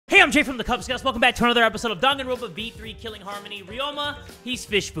I'm Jay from the Kubz. Welcome back to another episode of Danganronpa V3 Killing Harmony. Ryoma, he's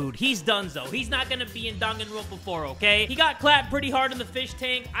fish food. He's donezo. He's not gonna be in Danganronpa 4, okay? He got clapped pretty hard in the fish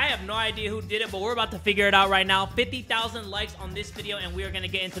tank. I have no idea who did it, but we're about to figure it out right now. 50,000 likes on this video, and we are gonna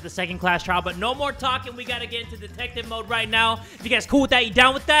get into the second class trial, but no more talking. We gotta get into detective mode right now. If you guys cool with that, you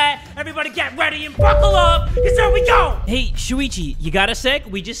down with that? Everybody get ready and buckle up, because there we go! Hey, Shuichi, you got a sec?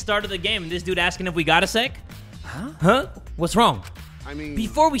 We just started the game, and this dude asking if we got a sec? Huh? What's wrong? I mean...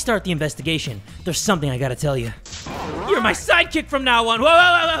 Before we start the investigation, there's something I gotta tell you. Right. You're my sidekick from now on.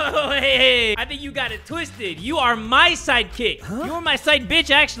 Whoa, hey. I think you got it twisted. You are my sidekick. Huh? You're my side bitch,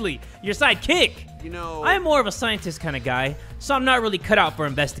 actually. Your sidekick. You know... I'm more of a scientist kind of guy, so I'm not really cut out for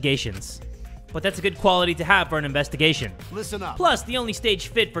investigations. But that's a good quality to have for an investigation. Listen up. Plus, the only stage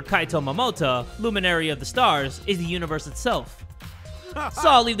fit for Kaito Momota, luminary of the stars, is the universe itself. So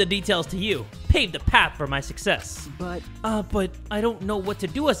I'll leave the details to you. Pave the path for my success. But I don't know what to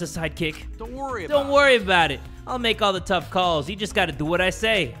do as a sidekick. Don't worry about it. I'll make all the tough calls. You just gotta do what I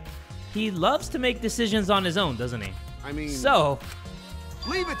say. He loves to make decisions on his own, doesn't he? I mean... So...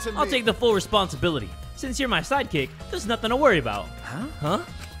 leave it to me. I'll take the full responsibility. Since you're my sidekick, there's nothing to worry about. Huh?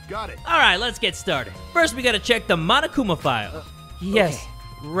 Got it. Alright, let's get started. First, we gotta check the Monokuma file. Yes,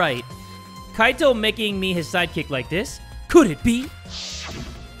 okay. Right. Kaito making me his sidekick like this? Could it be?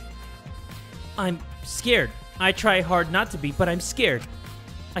 I'm scared. I try hard not to be, but I'm scared.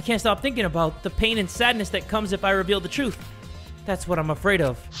 I can't stop thinking about the pain and sadness that comes if I reveal the truth. That's what I'm afraid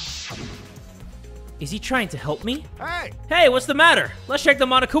of. Is he trying to help me? Hey, what's the matter? Let's check the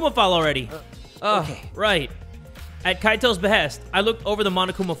Monokuma file already. Okay. Right. At Kaito's behest, I looked over the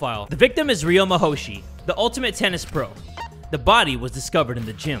Monokuma file. The victim is Ryoma Hoshi, the ultimate tennis pro. The body was discovered in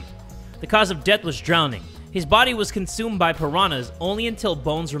the gym. The cause of death was drowning. His body was consumed by piranhas only until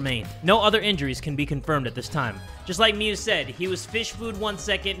bones remained. No other injuries can be confirmed at this time. Just like Miu said, he was fish food 1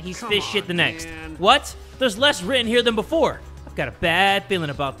 second, he's fish shit the next. Man. What? There's less written here than before. I've got a bad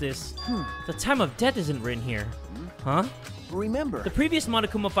feeling about this. The time of death isn't written here. Huh? Remember, the previous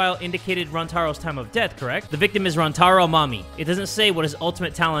Monokuma file indicated Rantaro's time of death, correct? The victim is Rantaro Mami. It doesn't say what his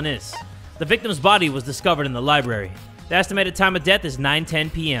ultimate talent is. The victim's body was discovered in the library. The estimated time of death is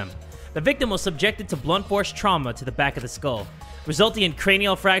 9:10 p.m. The victim was subjected to blunt force trauma to the back of the skull, resulting in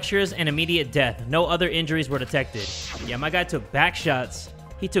cranial fractures and immediate death. No other injuries were detected. Yeah, my guy took back shots.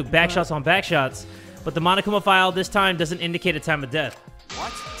 He took back shots on back shots, but the Monokuma file this time doesn't indicate a time of death.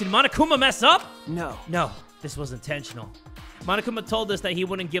 What? Did Monokuma mess up? No. This was intentional. Monokuma told us that he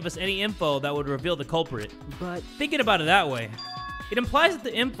wouldn't give us any info that would reveal the culprit. But thinking about it that way, it implies that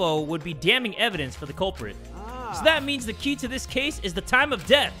the info would be damning evidence for the culprit. So that means the key to this case is the time of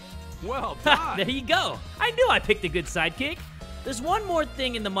death. Well done. There you go. I knew I picked a good sidekick. There's one more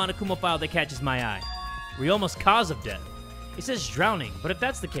thing in the Monokuma file that catches my eye. Ryoma's cause of death. It says drowning, but if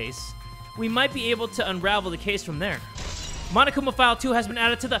that's the case, we might be able to unravel the case from there. Monokuma file 2 has been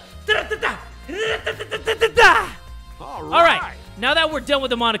added to the... Alright, now that we're done with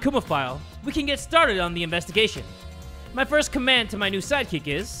the Monokuma file, we can get started on the investigation. My first command to my new sidekick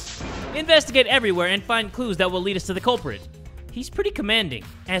is... investigate everywhere and find clues that will lead us to the culprit. He's pretty commanding,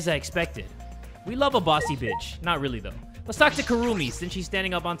 as I expected. We love a bossy bitch. Not really, though. Let's talk to Kurumi, since she's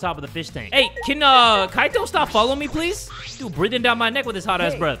standing up on top of the fish tank. Hey, can Kaito stop following me, please? Dude, breathing down my neck with his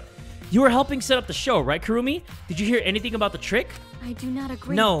hot-ass breath. You were helping set up the show, right, Kurumi? Did you hear anything about the trick? I do not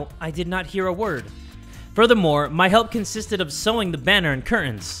agree. No, I did not hear a word. Furthermore, my help consisted of sewing the banner and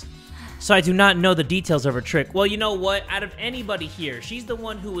curtains. So I do not know the details of her trick. Well, you know what? Out of anybody here, she's the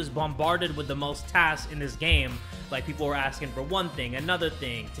one who was bombarded with the most tasks in this game. Like, people were asking for one thing, another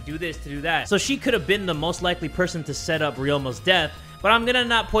thing, to do this, to do that. So she could have been the most likely person to set up Ryoma's death, but I'm gonna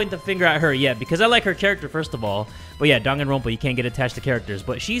not point the finger at her yet, because I like her character, first of all. But yeah, Danganronpa, you can't get attached to characters,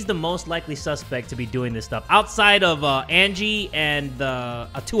 but she's the most likely suspect to be doing this stuff, outside of Angie and the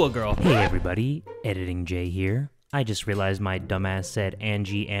Atua girl. Hey everybody, Editing Jay here. I just realized my dumbass said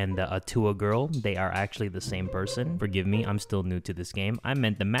Angie and the Atua girl. They are actually the same person. Forgive me, I'm still new to this game. I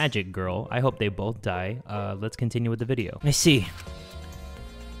meant the magic girl. I hope they both die. Let's continue with the video. I see.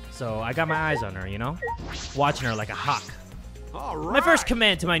 So I got my eyes on her, you know? Watching her like a hawk. All right. My first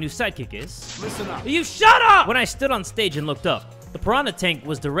command to my new sidekick is... listen up. You shut up! When I stood on stage and looked up, the piranha tank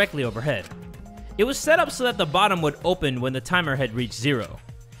was directly overhead. It was set up so that the bottom would open when the timer had reached 0.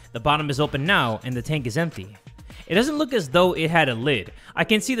 The bottom is open now, and the tank is empty. It doesn't look as though it had a lid. I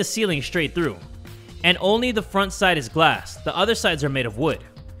can see the ceiling straight through. And only the front side is glass. The other sides are made of wood.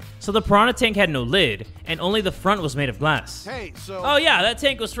 So the piranha tank had no lid, and only the front was made of glass. Hey, so... oh yeah, that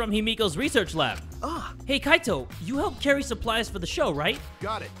tank was from Himiko's research lab. Hey Kaito, you helped carry supplies for the show, right?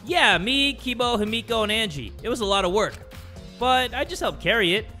 got it. Yeah, me, Kibo, Himiko, and Angie. It was a lot of work. but I just helped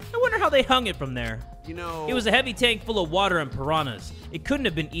carry it. I wonder how they hung it from there. You know... It was a heavy tank full of water and piranhas. It couldn't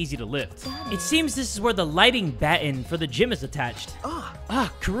have been easy to lift. It seems this is where the lighting batten for the gym is attached.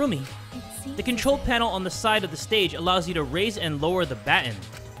 Kurumi. The control panel on the side of the stage allows you to raise and lower the batten.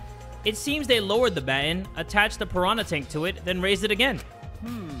 It seems they lowered the batten, attached the piranha tank to it, then raised it again.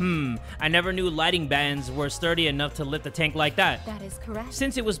 I never knew lighting battens were sturdy enough to lift a tank like that. That is correct.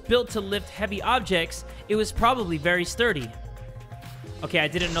 Since it was built to lift heavy objects, it was probably very sturdy. Okay, I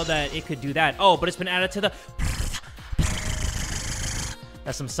didn't know that it could do that. Oh, but it's been added to the...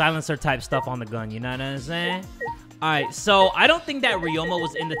 That's some silencer type stuff on the gun, you know what I'm saying? Alright, so I don't think that Ryoma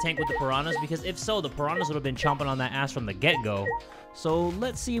was in the tank with the piranhas, because if so, the piranhas would have been chomping on that ass from the get-go. So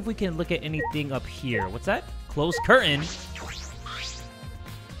let's see if we can look at anything up here. What's that? Closed curtain?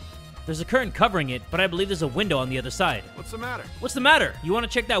 There's a curtain covering it, but I believe there's a window on the other side. What's the matter? What's the matter? You want to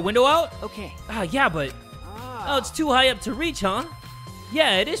check that window out? Okay. Yeah, but... Oh, it's too high up to reach, huh?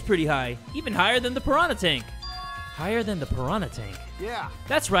 Yeah, it is pretty high. Even higher than the piranha tank. Higher than the piranha tank. Yeah.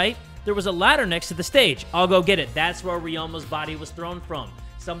 That's right. There was a ladder next to the stage. I'll go get it. That's where Ryoma's body was thrown from.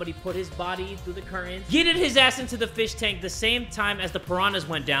 Somebody put his body through the curtains, yeeted his ass into the fish tank the same time as the piranhas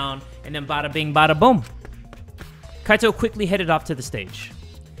went down, and then bada bing, bada boom. Kaito quickly headed off to the stage.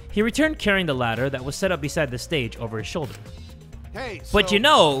 He returned carrying the ladder that was set up beside the stage over his shoulder. Hey, so... But you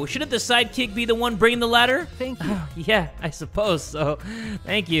know, shouldn't the sidekick be the one bringing the ladder? Thank you. Yeah, I suppose so.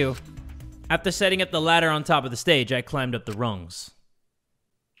 Thank you. After setting up the ladder on top of the stage, I climbed up the rungs.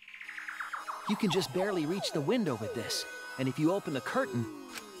 You can just barely reach the window with this. And if you open the curtain...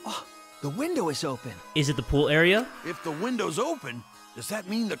 Oh, the window is open. Is it the pool area? If the window's open, does that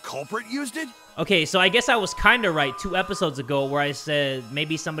mean the culprit used it? Okay, so I guess I was kind of right 2 episodes ago where I said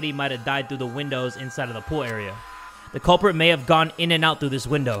maybe somebody might have died through the windows inside of the pool area. The culprit may have gone in and out through this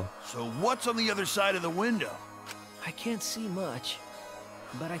window. So what's on the other side of the window? I can't see much,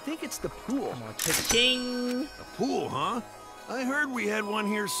 but I think it's the pool. Come on, cha-ching. A pool, huh? I heard we had one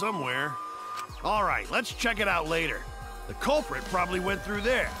here somewhere. All right, let's check it out later. The culprit probably went through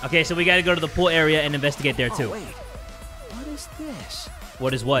there. Okay, so we gotta go to the pool area and investigate there too. Oh, wait. What is this?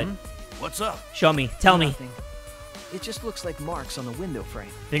 What is what? What's up? Show me. Tell me. Nothing. It just looks like marks on the window frame.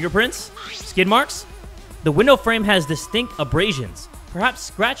 Fingerprints? Skid marks? The window frame has distinct abrasions, perhaps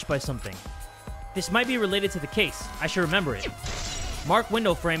scratched by something. This might be related to the case. I should remember it. Marked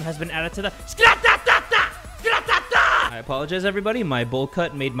window frame has been added to the... I apologize, everybody. My bowl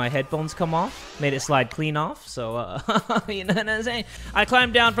cut made my headphones come off, made it slide clean off, so, you know what I'm saying? I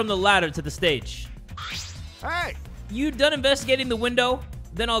climbed down from the ladder to the stage. Hey! You done investigating the window?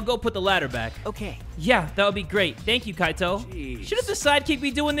 Then I'll go put the ladder back. Okay. Yeah, that would be great. Thank you, Kaito. Jeez. Shouldn't the sidekick be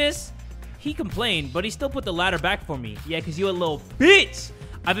doing this? He complained, but he still put the ladder back for me. Yeah, because you a little bitch.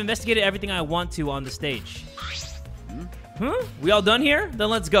 I've investigated everything I want to on the stage. We all done here? Then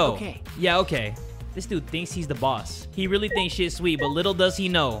let's go. Okay. Yeah, okay. This dude thinks he's the boss. He really thinks shit's sweet, but little does he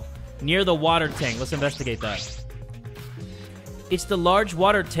know. Near the water tank. Let's investigate that. It's the large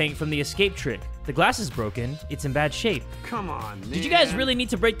water tank from the escape trick. The glass is broken. It's in bad shape. Come on, man. Did you guys really need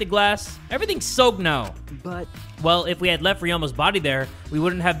to break the glass? Everything's soaked now. But... Well, if we had left Ryoma's body there, we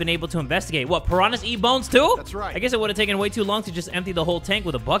wouldn't have been able to investigate. What, piranhas eat bones too? That's right. I guess it would have taken way too long to just empty the whole tank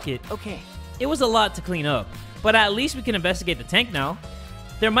with a bucket. Okay. It was a lot to clean up, but at least we can investigate the tank now.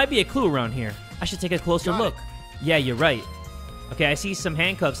 There might be a clue around here. I should take a closer look. Yeah, you're right. Okay, I see some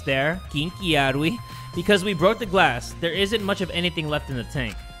handcuffs there. Kinky arui. Because we broke the glass, there isn't much of anything left in the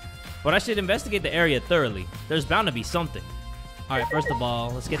tank. But I should investigate the area thoroughly. There's bound to be something. Alright, first of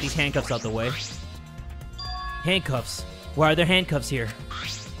all, let's get these handcuffs out the way. Handcuffs. Why are there handcuffs here?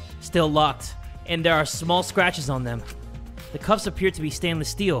 Still locked, and there are small scratches on them. The cuffs appear to be stainless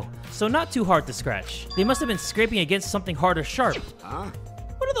steel, so not too hard to scratch. They must have been scraping against something hard or sharp. Huh?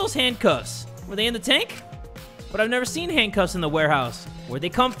 What are those handcuffs? Were they in the tank? But I've never seen handcuffs in the warehouse. Where'd they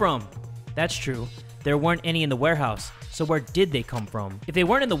come from? That's true. There weren't any in the warehouse, so where did they come from? If they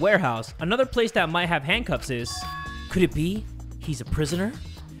weren't in the warehouse, another place that might have handcuffs is... Could it be he's a prisoner?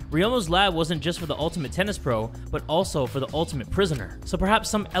 Ryoma's lab wasn't just for the ultimate tennis pro, but also for the ultimate prisoner. So perhaps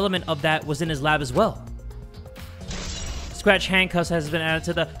some element of that was in his lab as well. Scratch handcuffs has been added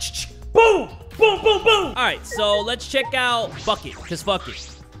to the... Boom! Boom, boom, boom! Alright, so let's check out bucket, because fuck it.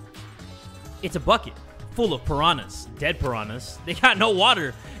 It's a bucket full of piranhas. Dead piranhas. They got no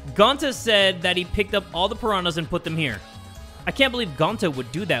water. Gonta said that he picked up all the piranhas and put them here. I can't believe Gonta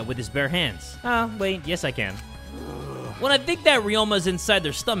would do that with his bare hands. Wait, yes I can. When I think that Ryoma's inside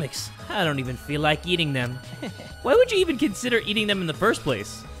their stomachs, I don't even feel like eating them. Why would you even consider eating them in the first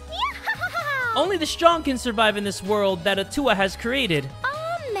place? Only the strong can survive in this world that Atua has created.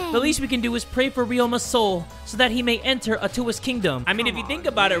 Amen. The least we can do is pray for Ryoma's soul, so that he may enter Atua's kingdom. I mean, if you think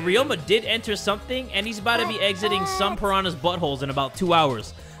about it, Ryoma did enter something, and he's about to be exiting some piranha's buttholes in about 2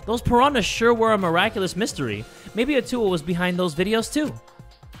 hours. Those piranhas sure were a miraculous mystery. Maybe Atua was behind those videos too.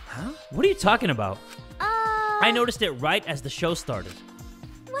 Huh? What are you talking about? I noticed it right as the show started.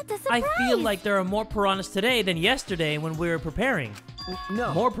 What a surprise! I feel like there are more piranhas today than yesterday when we were preparing.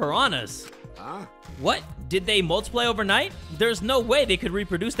 No. More piranhas? Huh? What? Did they multiply overnight? There's no way they could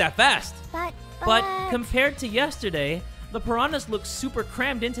reproduce that fast. But compared to yesterday, the piranhas look super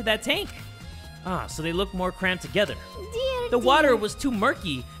crammed into that tank. Ah, so they look more crammed together. The water was too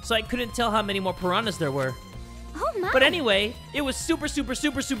murky, so I couldn't tell how many more piranhas there were. Oh my! But anyway, it was super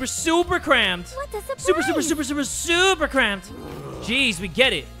crammed. What a surprise! Super crammed. Jeez, we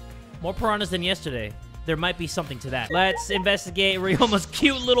get it. More piranhas than yesterday. There might be something to that. Let's investigate Ryoma's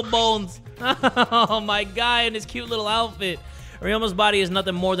cute little bones. Oh, my guy in his cute little outfit. Ryoma's body is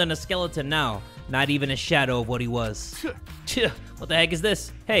nothing more than a skeleton now. Not even a shadow of what he was. What the heck is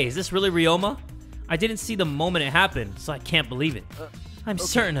this? Hey, is this really Ryoma? I didn't see the moment it happened, so I can't believe it. I'm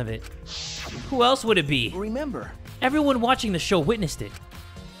certain of it. Who else would it be? Remember. Everyone watching the show witnessed it.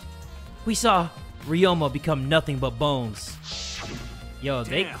 We saw Ryoma become nothing but bones. Yo,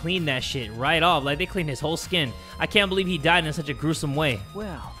 they cleaned that shit right off. Like, they cleaned his whole skin. I can't believe he died in such a gruesome way.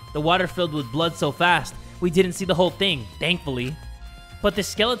 Well. The water filled with blood so fast, we didn't see the whole thing, thankfully. But the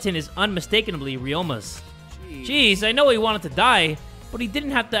skeleton is unmistakably Ryoma's. Jeez, I know he wanted to die, but he didn't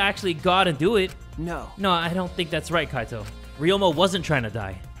have to actually go out and do it. No. No, I don't think that's right, Kaito. Ryoma wasn't trying to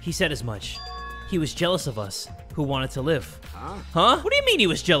die. He said as much. He was jealous of us, who wanted to live. Huh? What do you mean he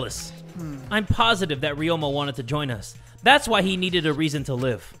was jealous? I'm positive that Ryoma wanted to join us. That's why he needed a reason to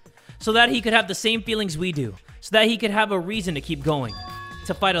live. So that he could have the same feelings we do. So that he could have a reason to keep going.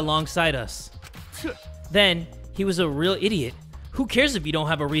 To fight alongside us. Then, he was a real idiot. Who cares if you don't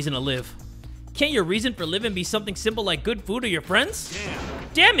have a reason to live? Can't your reason for living be something simple like good food or your friends?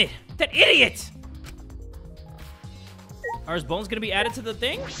 Damn it! That idiot! Are his bones gonna be added to the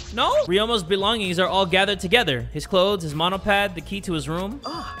thing? No? Ryoma's belongings are all gathered together. His clothes, his monopad, the key to his room.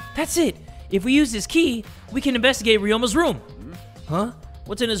 That's it! If we use this key, we can investigate Ryoma's room. Huh?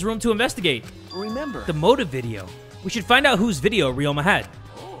 What's in his room to investigate? Remember. The motive video. We should find out whose video Ryoma had.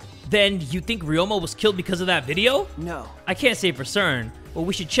 Then, you think Ryoma was killed because of that video? No. I can't say for certain, but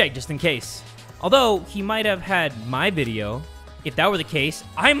we should check just in case. Although, he might have had my video. If that were the case,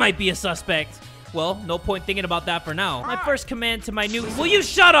 I might be a suspect. Well, no point thinking about that for now. My first command to my new... Will you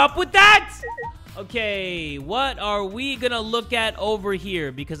shut up with that? Okay, what are we gonna look at over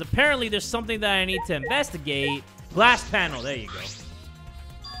here? Because apparently there's something that I need to investigate. Glass panel, there you go.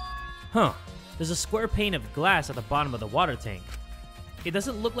 Huh, there's a square pane of glass at the bottom of the water tank. It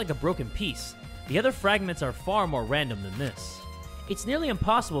doesn't look like a broken piece. The other fragments are far more random than this. It's nearly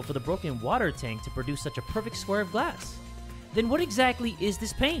impossible for the broken water tank to produce such a perfect square of glass. Then what exactly is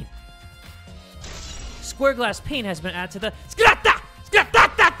this pane? Square glass pane has been added to the...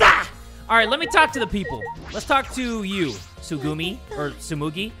 Alright, let me talk to the people. Let's talk to you, Sugumi, or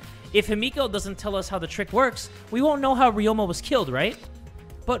Sumugi. If Himiko doesn't tell us how the trick works, we won't know how Ryoma was killed, right?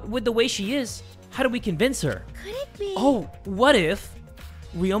 But with the way she is, how do we convince her? Could it be? Oh, what if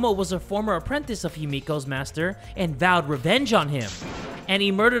Ryoma was a former apprentice of Himiko's master and vowed revenge on him? And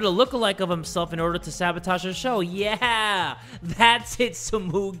he murdered a lookalike of himself in order to sabotage her show. Yeah, that's it,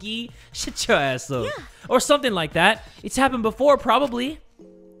 Sumugi. Shut your ass up. Yeah. Or something like that. It's happened before, probably.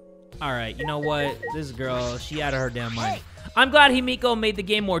 Alright, you know what? This girl, she out of her damn mind. I'm glad Himiko made the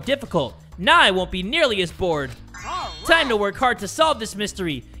game more difficult. Now I won't be nearly as bored. Time to work hard to solve this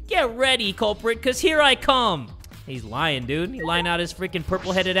mystery. Get ready, culprit, because here I come. He's lying, dude. He's lying out his freaking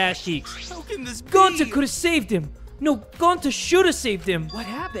purple-headed ass cheeks. How can this be? Gonta could have saved him. No, Gonta should have saved him. What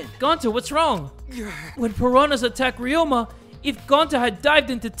happened? Gonta, what's wrong? When piranhas attacked Ryoma, if Gonta had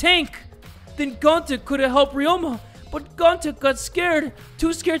dived into tank, then Gonta could have helped Ryoma. But Gonta got scared,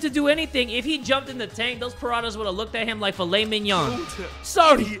 too scared to do anything. If he jumped in the tank, those piranhas would have looked at him like filet mignon. Gonta,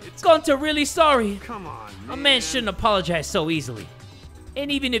 Sorry, idiot. Gonta, really sorry. Come on, man. A man shouldn't apologize so easily. And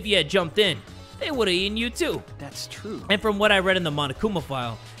even if you had jumped in, they would have eaten you too. That's true. And from what I read in the Monokuma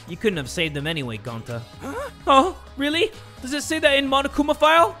file, you couldn't have saved them anyway, Gonta. Huh? Really? Does it say that in Monokuma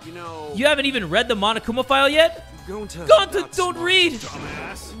file? You know... You haven't even read the Monokuma file yet? Gonta, Gonta, don't read!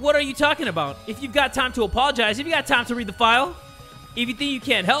 Dumbass. What are you talking about? If you've got time to apologize, if you got time to read the file, if you think you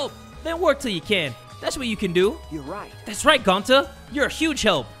can't help, then work till you can. That's what you can do. You're right. That's right, Gonta. You're a huge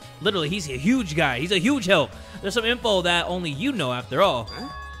help. Literally, he's a huge guy. He's a huge help. There's some info that only you know after all. Huh?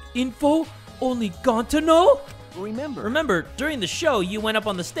 Info only Gonta know? Remember, during the show, you went up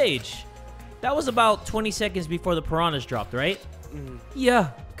on the stage. That was about 20 seconds before the piranhas dropped, right?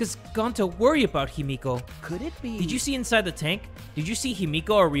 Yeah, because Gonta worry about Himiko. Could it be? Did you see inside the tank? Did you see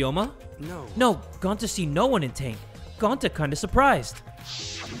Himiko or Ryoma? No. No, Gonta see no one in tank. Gonta kinda surprised.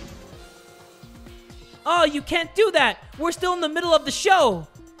 Oh, you can't do that! We're still in the middle of the show!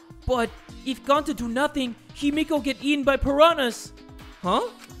 But if Gonta do nothing, Himiko get eaten by piranhas. Huh?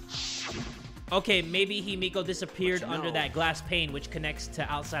 Okay, maybe Himiko disappeared under that glass pane which connects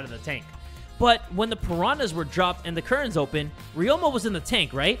to outside of the tank. But when the piranhas were dropped and the curtains open, Ryoma was in the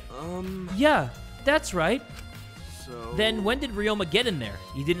tank, right? Yeah, that's right. So... Then when did Ryoma get in there?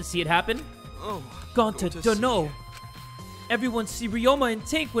 You didn't see it happen? Oh. Gonta dunno. Everyone see Ryoma in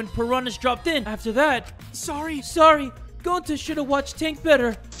tank when piranhas dropped in. After that... Sorry. Gonta should have watched tank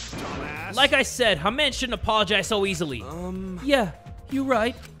better. Dumbass. Like I said, a man shouldn't apologize so easily. Yeah, you're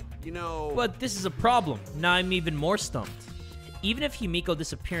right. You know... But this is a problem. Now I'm even more stumped. Even if Himiko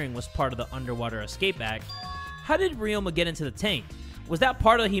disappearing was part of the underwater escape act, how did Ryoma get into the tank? Was that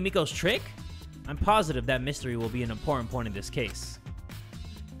part of Himiko's trick? I'm positive that mystery will be an important point in this case.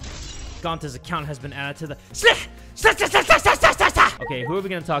 Gonta's account has been added to the... Okay, who are we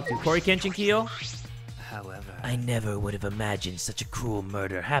gonna talk to? Cory Kenshin Kyo? However, I never would have imagined such a cruel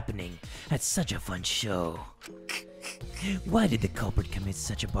murder happening at such a fun show. Why did the culprit commit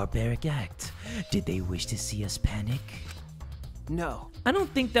such a barbaric act? Did they wish to see us panic? no. I don't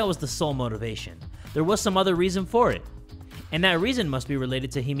think that was the sole motivation. There was some other reason for it. And that reason must be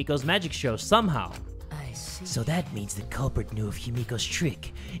related to Himiko's magic show somehow. I see. So that means the culprit knew of Himiko's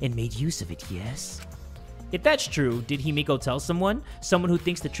trick and made use of it, yes? If that's true, did Himiko tell someone? Someone who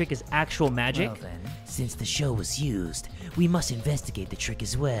thinks the trick is actual magic? Well then, since the show was used, we must investigate the trick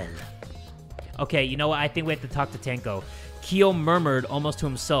as well. Okay, you know what? I think we have to talk to Tenko. Kyo murmured almost to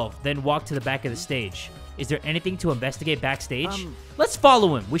himself, then walked to the back of the stage. Is there anything to investigate backstage? Let's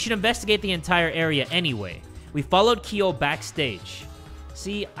follow him. We should investigate the entire area anyway. We followed Kyo backstage.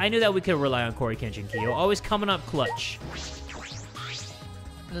 See, I knew that we could rely on Cory Kenshin Kyo, always coming up clutch.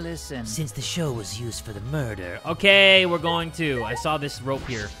 Listen. Since the show was used for the murder... Okay, we're going to. I saw this rope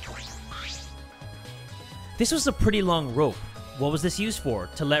here. This was a pretty long rope. What was this used for?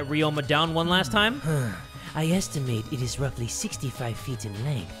 To let Ryoma down one last time? I estimate it is roughly 65 feet in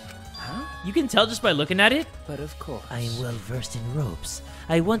length. Huh? You can tell just by looking at it? But of course. I am well versed in ropes.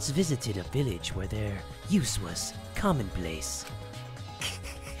 I once visited a village where their use was commonplace.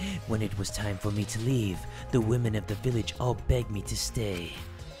 When it was time for me to leave, the women of the village all begged me to stay.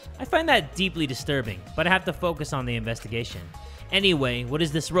 I find that deeply disturbing, but I have to focus on the investigation. Anyway, what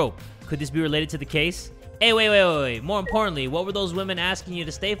is this rope? Could this be related to the case? Hey, wait. More importantly, what were those women asking you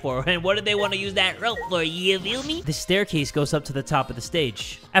to stay for? And what did they want to use that rope for, you feel me? The staircase goes up to the top of the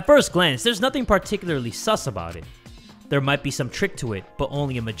stage. At first glance, there's nothing particularly sus about it. There might be some trick to it, but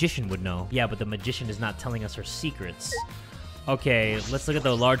only a magician would know. Yeah, but the magician is not telling us her secrets. Okay, let's look at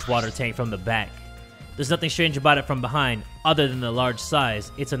the large water tank from the back. There's nothing strange about it from behind, other than the large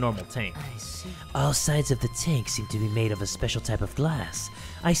size. It's a normal tank. I see. All sides of the tank seem to be made of a special type of glass.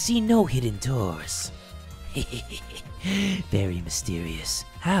 I see no hidden doors. Very mysterious.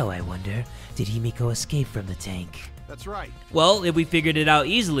 How, I wonder, did Himiko escape from the tank? That's right. Well, if we figured it out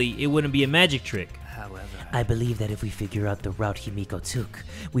easily, it wouldn't be a magic trick. However, I believe that if we figure out the route Himiko took,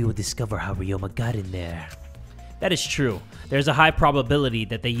 we will discover how Ryoma got in there. That is true. There's a high probability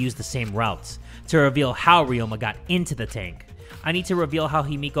that they used the same routes. To reveal how Ryoma got into the tank, I need to reveal how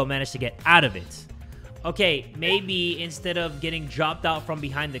Himiko managed to get out of it. Okay, maybe instead of getting dropped out from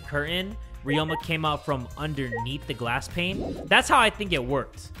behind the curtain, Ryoma came out from underneath the glass pane. That's how I think it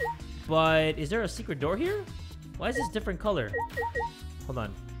worked. But is there a secret door here? Why is this different color? Hold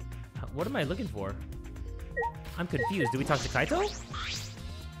on. What am I looking for? I'm confused. Did we talk to Kaito?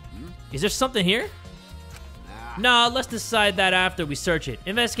 Is there something here? Nah, let's decide that after we search it.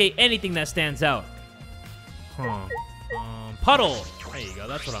 Investigate anything that stands out. Puddle. There you go,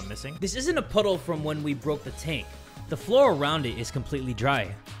 that's what I'm missing. This isn't a puddle from when we broke the tank. The floor around it is completely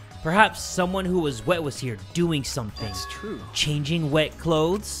dry. Perhaps someone who was wet was here doing something. that's true. Changing wet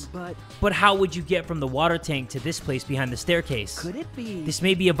clothes? But how would you get from the water tank to this place behind the staircase? Could it be? This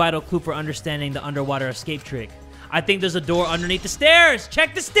may be a vital clue for understanding the underwater escape trick. I think there's a door underneath the stairs!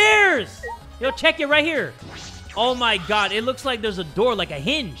 Check the stairs! Yo, check it right here. Oh my god, it looks like there's a door, like a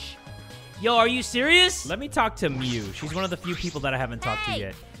hinge. Yo, are you serious? Let me talk to Mew. She's one of the few people that I haven't talked to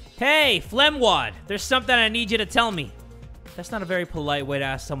yet. Hey, Flemwad, there's something I need you to tell me. That's not a very polite way to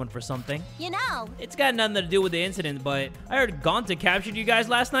ask someone for something. You know. It's got nothing to do with the incident, but I heard Gonta captured you guys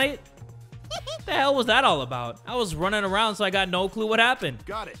last night. What the hell was that all about? I was running around, so I got no clue what happened.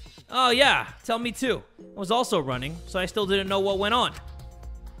 Got it. Oh yeah, tell me too. I was also running, so I still didn't know what went on.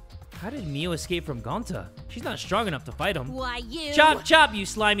 How did Mio escape from Gonta? She's not strong enough to fight him. Why, you... Chop, chop, you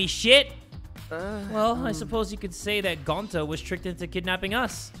slimy shit! Well, I suppose you could say that Gonta was tricked into kidnapping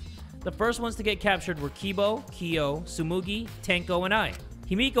us. The first ones to get captured were Kibo, Kyo, Sumugi, Tenko, and I.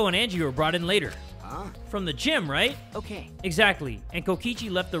 Himiko and Angie were brought in later. From the gym, right? Okay. Exactly, and Kokichi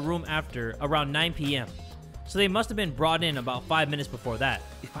left the room after around 9 p.m. So they must have been brought in about 5 minutes before that.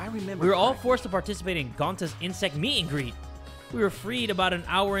 If I remember We were all correctly- forced to participate in Gonta's insect meet and greet. We were freed about an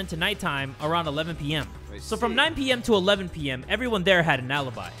hour into nighttime around 11 p.m. So from 9 p.m. to 11 p.m., everyone there had an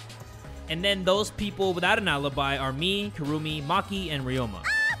alibi. And then those people without an alibi are me, Kurumi, Maki, and Ryoma.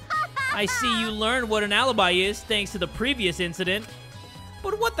 I see you learned what an alibi is thanks to the previous incident.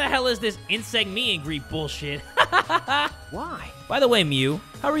 But what the hell is this insect meet and greet bullshit? Why? By the way, Mew,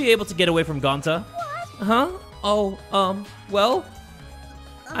 how were you able to get away from Gonta? What? Huh? Oh, well,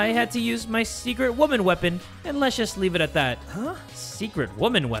 I had to use my secret woman weapon, and let's just leave it at that. Huh? Secret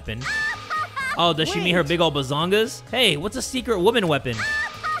woman weapon? Oh, does she mean her big old bazongas? Hey, what's a secret woman weapon?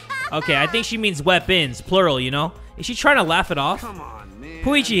 Okay, I think she means weapons, plural, you know? Is she trying to laugh it off? Come on, man.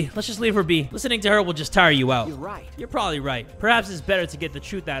 Puichi, let's just leave her be. Listening to her will just tire you out. You're right. You're probably right. Perhaps it's better to get the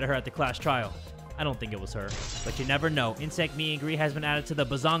truth out of her at the class trial. I don't think it was her, but you never know. Insect meet and greet has been added to the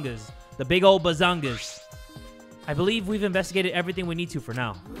bazongas. The big old bazongas. I believe we've investigated everything we need to for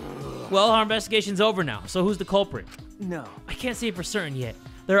now. Well, our investigation's over now, so who's the culprit? No. I can't say for certain yet.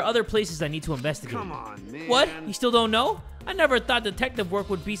 There are other places I need to investigate. Come on, man. What? You still don't know? I never thought detective work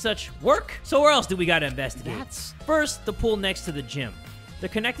would be such work. So where else do we gotta investigate? First, the pool next to the gym. They're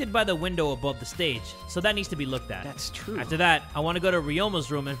connected by the window above the stage, so that needs to be looked at. That's true. After that, I want to go to Ryoma's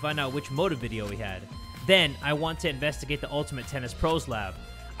room and find out which motive video he had. Then, I want to investigate the Ultimate Tennis Pros lab.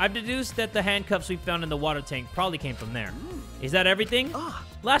 I've deduced that the handcuffs we found in the water tank probably came from there. Is that everything?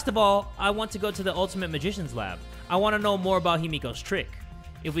 Last of all, I want to go to the Ultimate Magician's lab. I want to know more about Himiko's trick.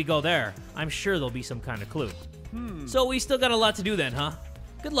 If we go there, I'm sure there'll be some kind of clue. So we still got a lot to do then, huh?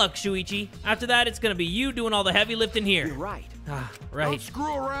 Good luck, Shuichi. After that, it's gonna be you doing all the heavy lifting here. You're right. Ah, right. Don't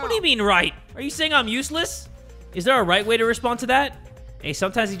screw around. What do you mean, right? Are you saying I'm useless? Is there a right way to respond to that? Hey,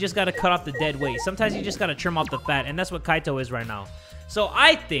 sometimes you just gotta cut off the dead weight. Sometimes you just gotta trim off the fat, and that's what Kaito is right now. So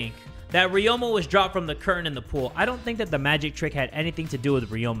I think that Ryoma was dropped from the curtain in the pool. I don't think that the magic trick had anything to do with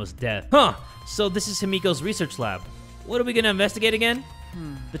Ryoma's death. Huh, so this is Himiko's research lab. What are we gonna investigate again?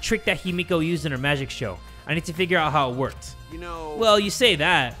 The trick that Himiko used in her magic show. I need to figure out how it worked. You know... Well, you say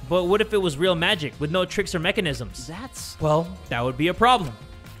that, but what if it was real magic with no tricks or mechanisms? Well, that would be a problem.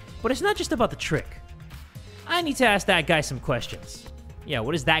 But it's not just about the trick. I need to ask that guy some questions. Yeah,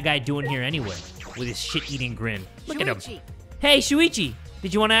 what is that guy doing here anyway? With his shit-eating grin. Look at him. Hey, Shuichi,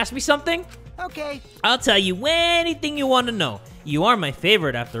 did you want to ask me something? Okay. I'll tell you anything you want to know. You are my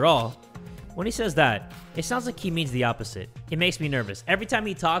favorite after all. When he says that, it sounds like he means the opposite. It makes me nervous. Every time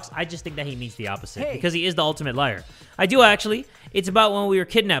he talks, I just think that he means the opposite. Hey. Because he is the ultimate liar. I do actually. It's about when we were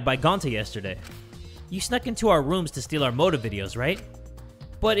kidnapped by Gonta yesterday. You snuck into our rooms to steal our motive videos, right?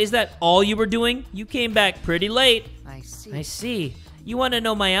 But is that all you were doing? You came back pretty late. I see. I see. You want to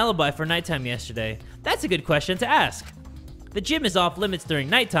know my alibi for nighttime yesterday. That's a good question to ask. The gym is off limits during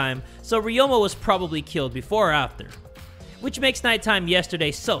nighttime, so Ryoma was probably killed before or after. Which makes nighttime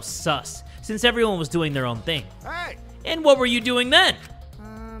yesterday so sus, since everyone was doing their own thing. Hey! And what were you doing then?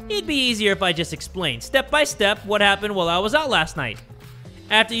 It'd be easier if I just explained, step by step, what happened while I was out last night.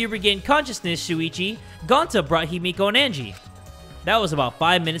 After you regained consciousness, Shuichi, Gonta brought Himiko and Angie. That was about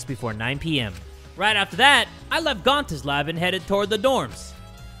 5 minutes before 9 p.m. Right after that, I left Gonta's lab and headed toward the dorms.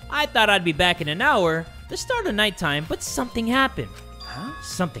 I thought I'd be back in an hour, the start of nighttime, but something happened. Huh?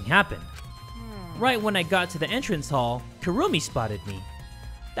 Something happened. Right when I got to the entrance hall, Kurumi spotted me.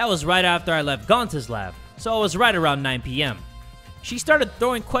 That was right after I left Gonta's lab, so it was right around 9 p.m. She started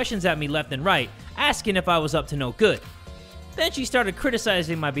throwing questions at me left and right, asking if I was up to no good. Then she started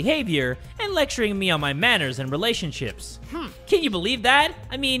criticizing my behavior and lecturing me on my manners and relationships. Can you believe that?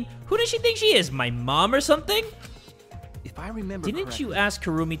 I mean, who does she think she is, my mom or something? If I remember Didn't correctly, you ask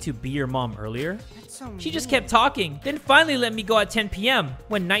Kurumi to be your mom earlier? That's so She just mean. kept talking, then finally let me go at 10 p.m.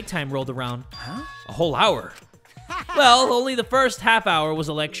 when nighttime rolled around. Huh? A whole hour. Well, only the first half hour was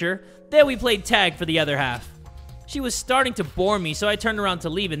a lecture, then we played tag for the other half. She was starting to bore me, so I turned around to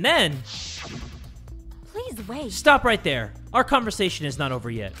leave, and then... Please wait. Stop right there. Our conversation is not over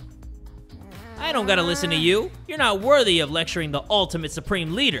yet. I don't gotta listen to you. You're not worthy of lecturing the ultimate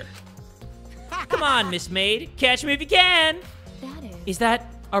supreme leader. Come on, Miss Maid. Catch me if you can. That is. Is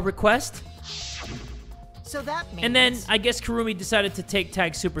that a request? So that means... And then I guess Kurumi decided to take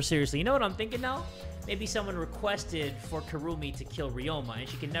tag super seriously. You know what I'm thinking now? Maybe someone requested for Kurumi to kill Ryoma, and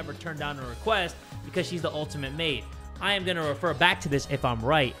she can never turn down a request because she's the ultimate maid. I am gonna refer back to this if I'm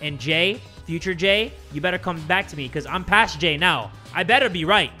right. And Jay, future Jay, you better come back to me because I'm past Jay now. I better be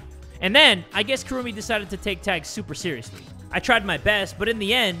right. And then, I guess Kurumi decided to take tag super seriously. I tried my best, but in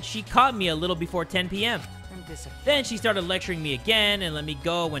the end, she caught me a little before 10 p.m. Then she started lecturing me again and let me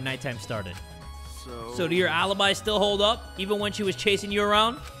go when nighttime started. So do your alibis still hold up, even when she was chasing you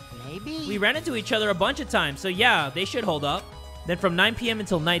around? Maybe. We ran into each other a bunch of times, so yeah, they should hold up. Then from 9 p.m.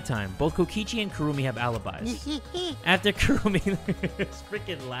 until nighttime, both Kokichi and Kurumi have alibis. After Kurumi,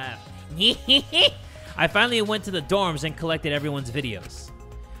 freaking laugh. I finally went to the dorms and collected everyone's videos.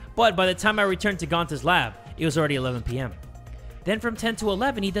 But by the time I returned to Gonta's lab, it was already 11 p.m. Then from 10 to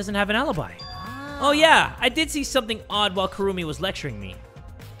 11, he doesn't have an alibi. Oh yeah, I did see something odd while Kurumi was lecturing me.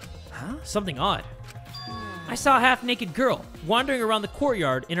 Huh? Something odd. I saw a half-naked girl wandering around the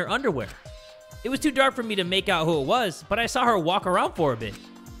courtyard in her underwear. It was too dark for me to make out who it was, but I saw her walk around for a bit.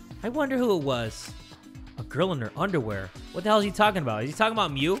 I wonder who it was. A girl in her underwear? What the hell is he talking about? Is he talking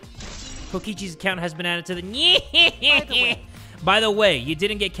about Mew? Kokichi's account has been added to the... By the way, you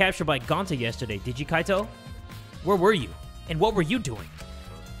didn't get captured by Gonta yesterday, did you, Kaito? Where were you? And what were you doing?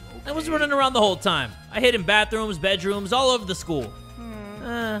 I was running around the whole time. I hid in bathrooms, bedrooms, all over the school.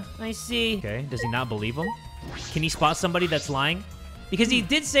 I see. Okay, does he not believe him? Can he spot somebody that's lying? Because he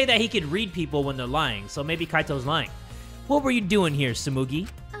did say that he could read people when they're lying, so maybe Kaito's lying. What were you doing here, Tsumugi?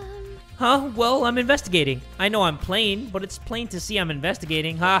 Huh? Well, I'm investigating. I know I'm playing, but it's plain to see I'm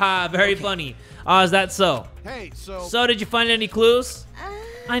investigating. Haha, very funny. Is that so? Hey, So did you find any clues?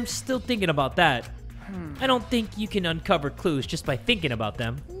 I'm still thinking about that. I don't think you can uncover clues just by thinking about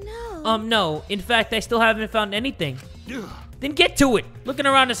them. No. No. In fact, I still haven't found anything. Then get to it. Looking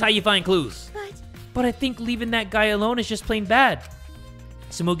around is how you find clues. But I think leaving that guy alone is just plain bad.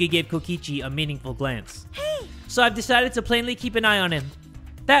 Tsumugi gave Kokichi a meaningful glance. Hey. So I've decided to plainly keep an eye on him.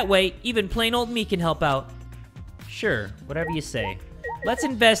 That way, even plain old me can help out. Sure, whatever you say. Let's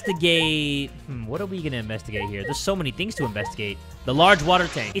investigate... what are we gonna investigate here? There's so many things to investigate. The large water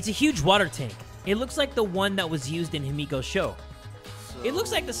tank. It's a huge water tank. It looks like the one that was used in Himiko's show. It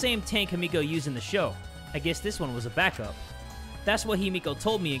looks like the same tank Himiko used in the show. I guess this one was a backup. That's what Himiko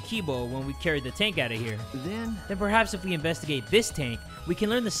told me in Kibo when we carried the tank out of here. Then perhaps if we investigate this tank, we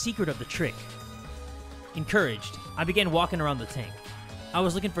can learn the secret of the trick. Encouraged, I began walking around the tank. I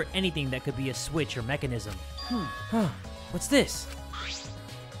was looking for anything that could be a switch or mechanism. What's this?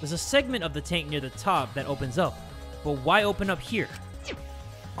 There's a segment of the tank near the top that opens up. But why open up here?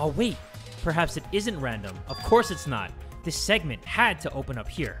 Oh wait, perhaps it isn't random. Of course it's not. This segment had to open up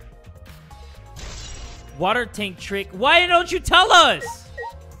here. Water tank trick. Why don't you tell us?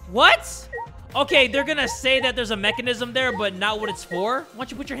 What? Okay, they're gonna say that there's a mechanism there, but not what it's for? Why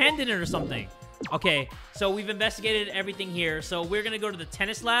don't you put your hand in it or something? Okay, so we've investigated everything here. So we're gonna go to the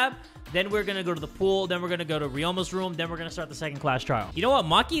tennis lab, then we're gonna go to the pool, then we're gonna go to Ryoma's room, then we're gonna start the second class trial. You know what?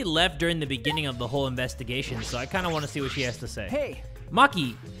 Maki left during the beginning of the whole investigation, so I kind of want to see what she has to say. Hey.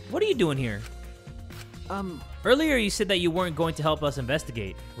 Maki, what are you doing here? Earlier you said that you weren't going to help us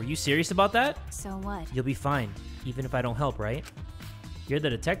investigate. Were you serious about that? So what? You'll be fine, even if I don't help, right? You're the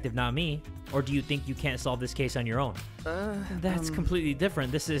detective, not me. Or do you think you can't solve this case on your own? That's completely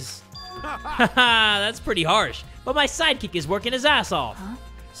different. This is... Haha, that's pretty harsh. But my sidekick is working his ass off. Huh?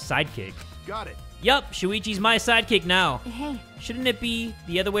 Sidekick. Got it. Yup, Shuichi's my sidekick now. Hey. Shouldn't it be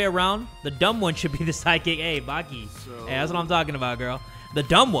the other way around? The dumb one should be the sidekick. Hey, Baki. Hey, that's what I'm talking about, girl. The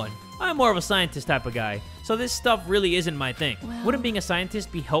dumb one. I'm more of a scientist type of guy, so this stuff really isn't my thing. Well... Wouldn't being a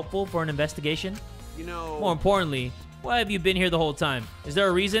scientist be helpful for an investigation? You know... More importantly, why have you been here the whole time? Is there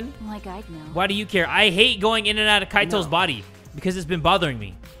a reason? Like I'd know. Why do you care? I hate going in and out of Kaito's body because it's been bothering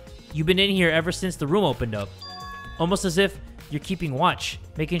me. You've been in here ever since the room opened up. Almost as if you're keeping watch,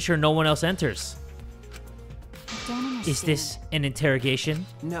 making sure no one else enters. I don't understand. Is this an interrogation?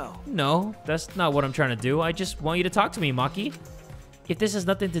 No. No, that's not what I'm trying to do. I just want you to talk to me, Maki. If this has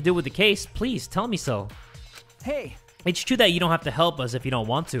nothing to do with the case, please tell me so. Hey. It's true that you don't have to help us if you don't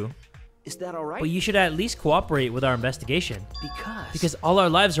want to. Is that all right? But you should at least cooperate with our investigation. Because all our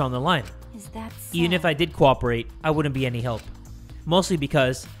lives are on the line. Is that so? Even if I did cooperate, I wouldn't be any help. Mostly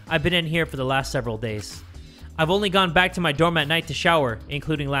because I've been in here for the last several days. I've only gone back to my dorm at night to shower,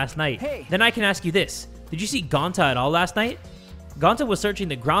 including last night. Hey. Then I can ask you this. Did you see Gonta at all last night? Gonta was searching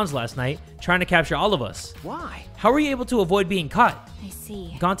the grounds last night, trying to capture all of us. Why? How were you able to avoid being caught? I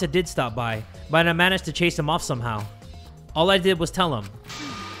see. Gonta did stop by, but I managed to chase him off somehow. All I did was tell him,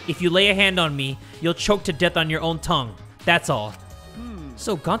 if you lay a hand on me, you'll choke to death on your own tongue. That's all.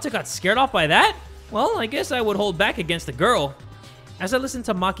 So Gonta got scared off by that? Well, I guess I would hold back against the girl. As I listened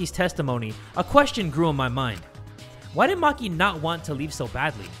to Maki's testimony, a question grew in my mind. Why did Maki not want to leave so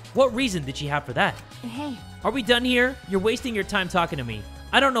badly? What reason did she have for that? Hey, Are we done here? You're wasting your time talking to me.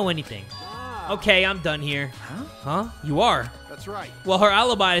 I don't know anything. Okay, I'm done here. Huh? You are? That's right. Well, her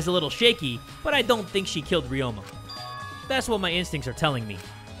alibi is a little shaky, but I don't think she killed Ryoma. That's what my instincts are telling me.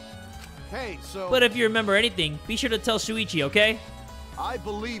 Hey, so But if you remember anything, be sure to tell Shuichi, okay? I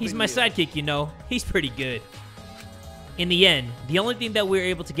believe He's in my you. sidekick, you know. He's pretty good. In the end, the only thing that we were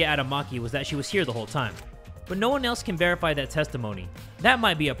able to get out of Maki was that she was here the whole time. But no one else can verify that testimony. That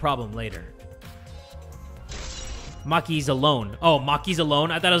might be a problem later. Maki's alone. Oh, Maki's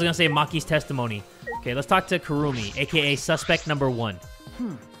alone? I thought I was gonna say Maki's testimony. Okay, let's talk to Kurumi, aka suspect number 1.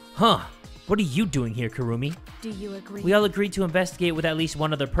 Huh. What are you doing here, Kurumi? do you agree? We all agreed to investigate with at least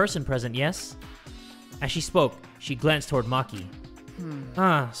one other person present, yes? As she spoke, she glanced toward Maki.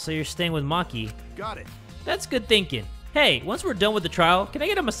 So you're staying with Maki. Got it. That's good thinking. Hey, once we're done with the trial, can I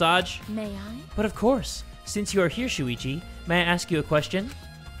get a massage? May I? But of course. Since you are here, Shuichi, may I ask you a question?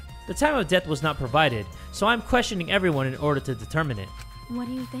 The time of death was not provided, so I'm questioning everyone in order to determine it. What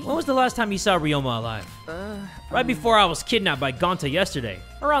do you think? When was the last time you saw Ryoma alive? Right before I was kidnapped by Gonta yesterday,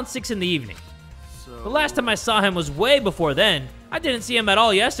 around 6 in the evening. So The last time I saw him was way before then. I didn't see him at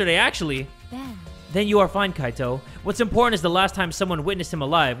all yesterday, actually. Then you are fine, Kaito. What's important is the last time someone witnessed him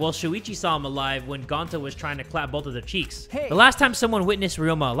alive. Well, Shuichi saw him alive when Gonta was trying to clap both of their cheeks. Hey. The last time someone witnessed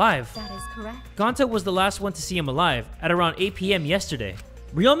Ryoma alive, That is correct. Gonta was the last one to see him alive, at around 8 p.m. yesterday.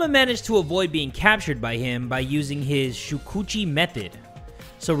 Ryoma managed to avoid being captured by him by using his Shukuchi method.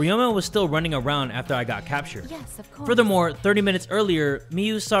 So Ryoma was still running around after I got captured. Yes, of course. Furthermore, 30 minutes earlier,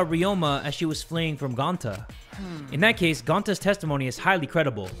 Miyu saw Ryoma as she was fleeing from Gonta. In that case, Gonta's testimony is highly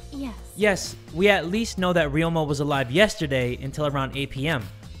credible. Yes. Yes, we at least know that Ryoma was alive yesterday until around 8 p.m.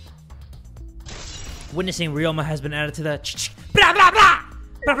 Witnessing Ryoma has been added to the blah blah blah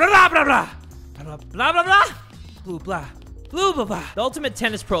blah blah blah blah blah blah blah blah blah blue blah blue blah blah. The ultimate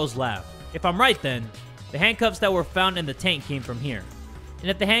tennis pros laugh. If I'm right, then the handcuffs that were found in the tank came from here, and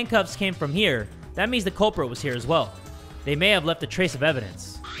if the handcuffs came from here, that means the culprit was here as well. They may have left a trace of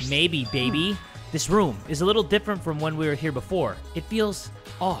evidence. Maybe, baby. This room is a little different from when we were here before. It feels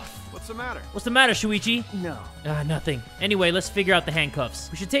off. what's the matter? What's the matter, Shuichi? No. Nothing. Anyway, let's figure out the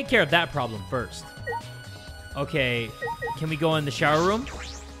handcuffs. We should take care of that problem first. Okay, can we go in the shower room?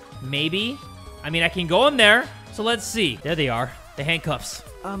 Maybe. I mean, I can go in there. So let's see. There they are. The handcuffs.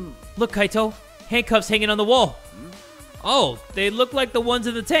 Look, Kaito. Handcuffs hanging on the wall. Oh, they look like the ones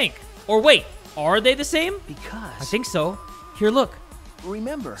in the tank. Or wait, are they the same? Because I think so. Here, look.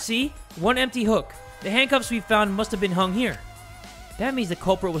 remember. See? One empty hook. The handcuffs we found must have been hung here. That means the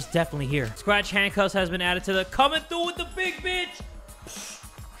culprit was definitely here. Scratch handcuffs has been added to the coming through with the big bitch.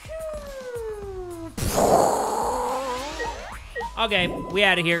 Okay, we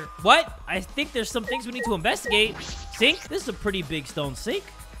out of here. What? I think there's some things we need to investigate. Sink? This is a pretty big stone sink.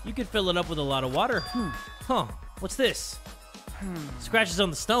 You could fill it up with a lot of water. Huh. What's this? Scratches on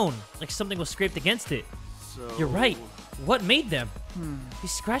the stone, like something was scraped against it. So You're right. What made them?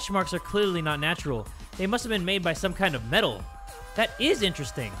 These scratch marks are clearly not natural. They must have been made by some kind of metal. That is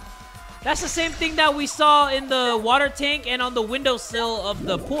interesting. That's the same thing that we saw in the water tank and on the windowsill of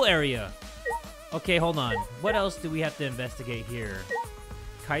the pool area. Okay, hold on. What else do we have to investigate here?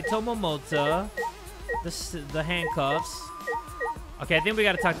 Kaito Momota. The handcuffs. Okay, I think we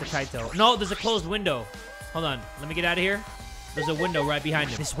gotta talk to Kaito. No, there's a closed window. Hold on. Let me get out of here. There's a window right behind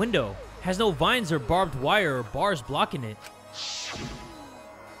him. This window has no vines or barbed wire or bars blocking it.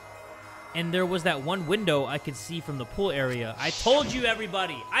 And there was that one window I could see from the pool area. I told you,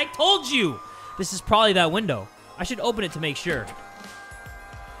 everybody. I told you. This is probably that window. I should open it to make sure.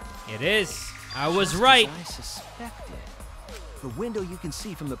 It is. I was right. As I suspected. The window you can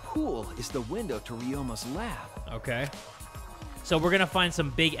see from the pool is the window to Ryoma's lab. Okay. So we're gonna find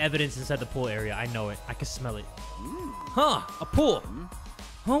some big evidence inside the pool area. I know it. I can smell it. Huh, a pool.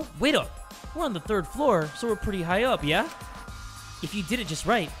 Huh, wait up. We're on the 3rd floor, so we're pretty high up, yeah? If you did it just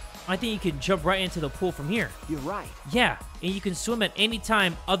right, I think you can jump right into the pool from here. You're right. Yeah, and you can swim at any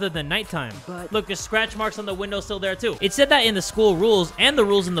time other than nighttime. But- Look, there's scratch marks on the window still there too. It said that in the school rules and the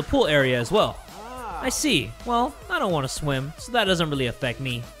rules in the pool area as well. I see. Well, I don't want to swim, so that doesn't really affect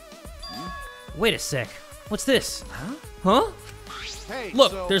me. Wait a sec. What's this? Huh? hey,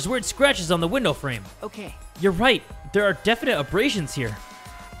 Look, so there's weird scratches on the window frame. Okay. You're right. There are definite abrasions here.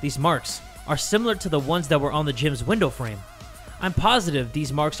 These marks are similar to the ones that were on the gym's window frame. I'm positive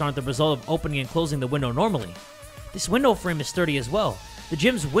these marks aren't the result of opening and closing the window normally. This window frame is sturdy as well. The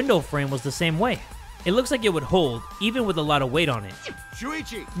gym's window frame was the same way. It looks like it would hold, even with a lot of weight on it.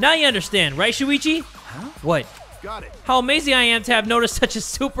 Shuichi, Now you understand, right, Shuichi? Huh? What? Got it. How amazing I am to have noticed such a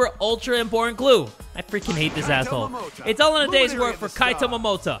super ultra important clue. I freaking hate this asshole. Momota. It's all in a day's Luminary work of for the Kaito stars.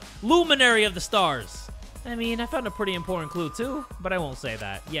 Momota, luminary of the stars. I mean, I found a pretty important clue too, but I won't say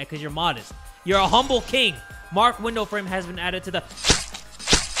that. Yeah, because you're modest. You're a humble king. Mark window frame has been added to the...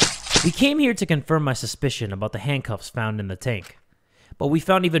 We came here to confirm my suspicion about the handcuffs found in the tank. But we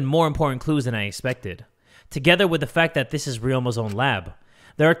found even more important clues than I expected. Together with the fact that this is Ryoma's own lab.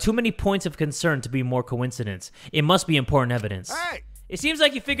 There are too many points of concern to be more coincidence. It must be important evidence. Hey! It seems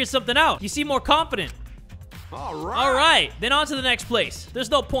like you figured something out. You seem more confident. All right. All right, then on to the next place. There's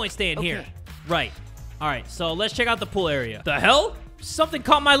no point staying here. Okay. Right. All right, so let's check out the pool area. The hell? Something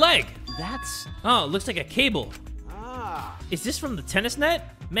caught my leg. That's... Oh, it looks like a cable. Ah. Is this from the tennis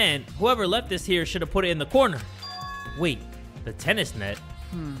net? Man, whoever left this here should have put it in the corner. Wait, the tennis net?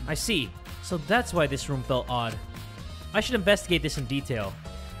 I see. So that's why this room felt odd. I should investigate this in detail.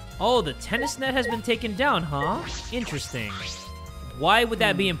 Oh, the tennis net has been taken down, huh? Interesting. Why would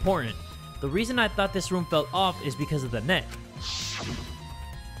that be important? The reason I thought this room felt off is because of the net.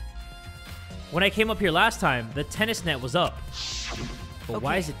 When I came up here last time, the tennis net was up. But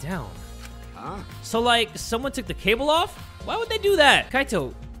why is it down? Huh? So, like, someone took the cable off? Why would they do that?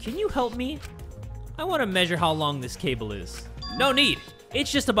 Kaito, can you help me? I want to measure how long this cable is. No need.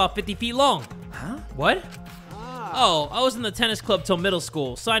 It's just about 50 feet long. Huh? What? Oh, I was in the tennis club till middle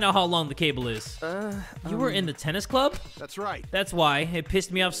school, so I know how long the cable is. You were in the tennis club? That's right. That's why it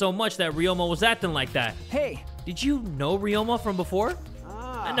pissed me off so much that Ryoma was acting like that. Hey, Did you know Ryoma from before?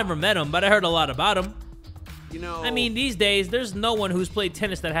 Ah. I never met him, but I heard a lot about him. You know. I mean, these days, there's no one who's played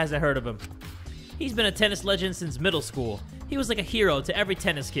tennis that hasn't heard of him. He's been a tennis legend since middle school. He was like a hero to every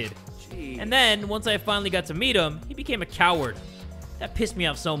tennis kid. Gee. And then, once I finally got to meet him, he became a coward. That pissed me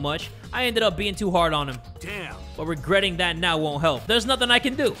off so much, I ended up being too hard on him. Damn. But regretting that now won't help. There's nothing I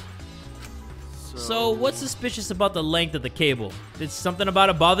can do. So, what's suspicious about the length of the cable? Did something about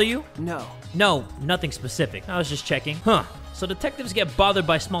it bother you? no. No, nothing specific. I was just checking. Huh. So detectives get bothered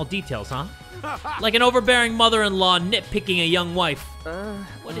by small details, huh? Like an overbearing mother-in-law nitpicking a young wife.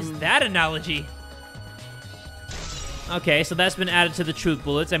 What is that analogy? Okay, so that's been added to the truth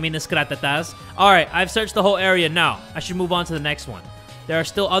bullets. I mean the skratatas. Alright, I've searched the whole area now. I should move on to the next one. There are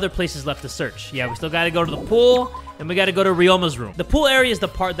still other places left to search. Yeah, we still gotta go to the pool, and we gotta go to Ryoma's room. The pool area is the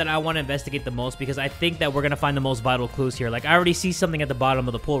part that I want to investigate the most because I think that we're gonna find the most vital clues here. Like, I already see something at the bottom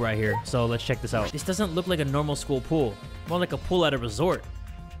of the pool right here. So let's check this out. This doesn't look like a normal school pool. More like a pool at a resort.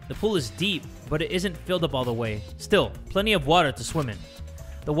 The pool is deep, but it isn't filled up all the way. Still, plenty of water to swim in.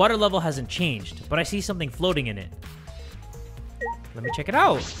 The water level hasn't changed, but I see something floating in it. Let me check it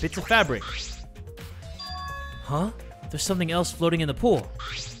out. Bits of fabric. Huh? There's something else floating in the pool.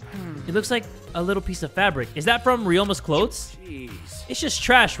 It looks like a little piece of fabric. Is that from Ryoma's clothes? Jeez. It's just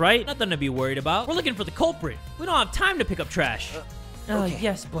trash, right? Nothing to be worried about. We're looking for the culprit. We don't have time to pick up trash. Okay.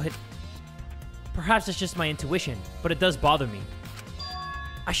 Yes, but... Perhaps it's just my intuition, but it does bother me.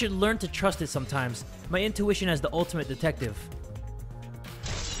 I should learn to trust it sometimes. My intuition as the ultimate detective.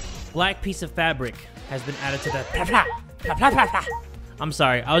 Black piece of fabric has been added to the... I'm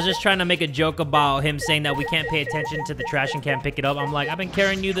sorry. I was just trying to make a joke about him saying that we can't pay attention to the trash and can't pick it up. I'm like, I've been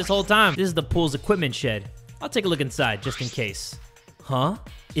carrying you this whole time. This is the pool's equipment shed. I'll take a look inside just in case. Huh?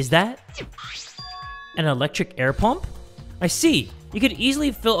 Is that an electric air pump? I see. You could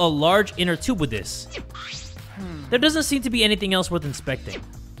easily fill a large inner tube with this. There doesn't seem to be anything else worth inspecting.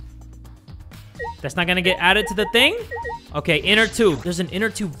 That's not gonna get added to the thing? Okay, inner tube. There's an inner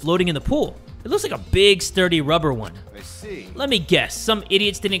tube floating in the pool. It looks like a big, sturdy rubber one. I see. Let me guess, some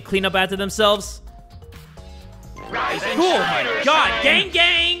idiots didn't clean up after themselves? Oh my god, gang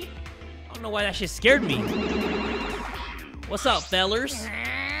gang! I don't know why that shit scared me. What's up, fellers?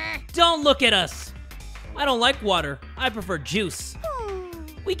 Don't look at us! I don't like water. I prefer juice.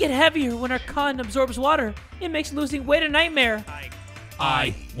 We get heavier when our cotton absorbs water. It makes losing weight a nightmare.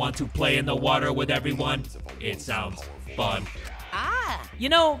 I want to play in the water with everyone. It sounds fun. You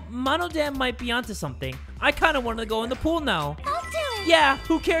know, Monodam might be onto something. I kind of want to go in the pool now. I'll do it. Yeah,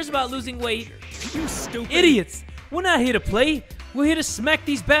 who cares about losing weight? You stupid. Idiots! We're not here to play. We're here to smack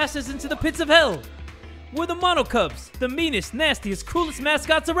these bastards into the pits of hell. We're the Mono Kubz, the meanest, nastiest, cruelest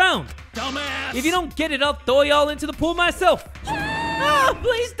mascots around. Dumbass. If you don't get it, I'll throw y'all into the pool myself. Ah,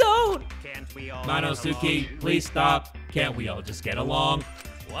 please don't. Monosuke, please stop. Can't we all just get along?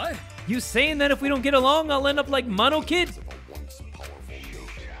 What? You saying that if we don't get along, I'll end up like Mono Kid?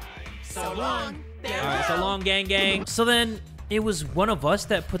 So long. Alright, so long, gang gang. So then, it was one of us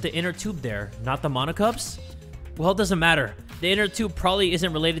that put the inner tube there, not the Mono Kubz? Well, it doesn't matter. The inner tube probably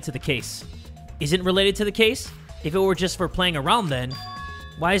isn't related to the case. Isn't related to the case? If it were just for playing around then,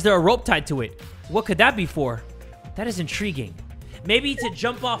 why is there a rope tied to it? What could that be for? That is intriguing. Maybe to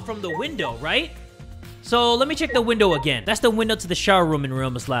jump off from the window, right? So let me check the window again. That's the window to the shower room in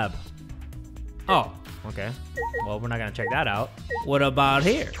Ryoma's lab. Oh, okay. Well, we're not gonna check that out. What about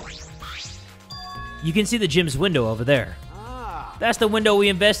here? You can see the gym's window over there. That's the window we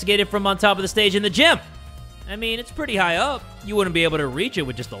investigated from on top of the stage in the gym. I mean, it's pretty high up. You wouldn't be able to reach it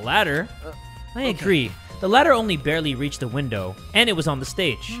with just a ladder. I agree. The ladder only barely reached the window, and it was on the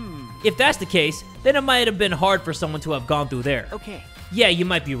stage. If that's the case, then it might have been hard for someone to have gone through there. Okay. Yeah, you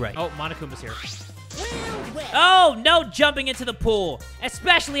might be right. Oh, Monokuma's here. Oh, no jumping into the pool,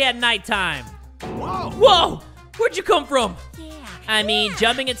 especially at nighttime. Whoa! Whoa! Where'd you come from? Yeah. I mean,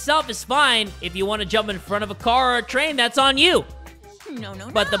 jumping itself is fine. If you want to jump in front of a car or a train, that's on you. No, no,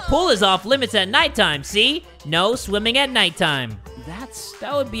 But the pool is off limits at nighttime, see? No swimming at nighttime.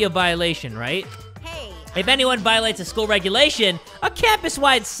 That would be a violation, right? Hey. If anyone violates a school regulation, a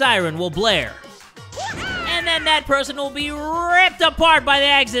campus-wide siren will blare. And then that person will be ripped apart by the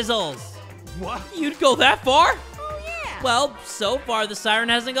Exizzles. What? You'd go that far? Oh, yeah. Well, so far the siren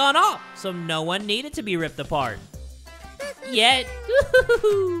hasn't gone off, so no one needed to be ripped apart. Yet.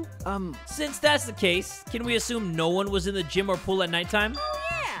 Since that's the case, can we assume no one was in the gym or pool at nighttime?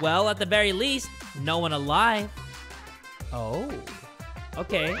 Yeah. Well, at the very least, no one alive. Oh.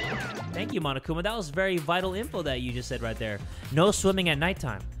 Okay. Thank you, Monokuma. That was very vital info that you just said right there. No swimming at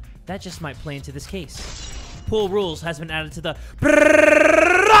nighttime. That just might play into this case. Pool rules has been added to the...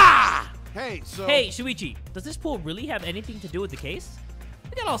 Hey, so... Hey, Shuichi, does this pool really have anything to do with the case?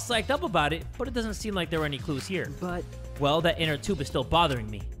 I got all psyched up about it, but it doesn't seem like there were any clues here. But... Well, that inner tube is still bothering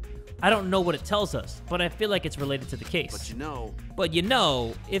me. I don't know what it tells us, but I feel like it's related to the case. But you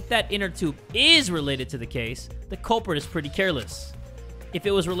know... if that inner tube is related to the case, the culprit is pretty careless. If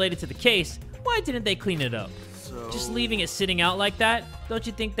it was related to the case, why didn't they clean it up? Just leaving it sitting out like that, don't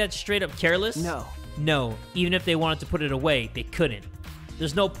you think that's straight up careless? No. No, even if they wanted to put it away, they couldn't.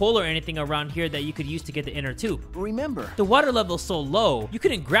 There's no pole or anything around here that you could use to get the inner tube. Remember. The water level's so low, you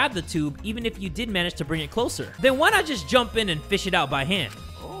couldn't grab the tube even if you did manage to bring it closer. Then why not just jump in and fish it out by hand?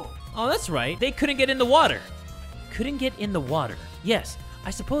 Oh, that's right. They couldn't get in the water. Couldn't get in the water. Yes,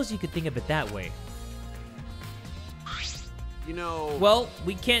 I suppose you could think of it that way. You know... Well,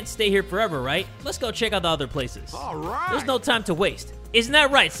 we can't stay here forever, right? Let's go check out the other places. All right. There's no time to waste. Isn't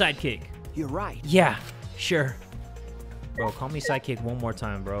that right, Sidekick? You're right. Yeah, sure. Bro, call me Sidekick one more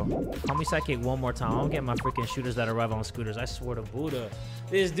time, bro. Call me Sidekick one more time. I don't get my freaking shooters that arrive on scooters. I swear to Buddha.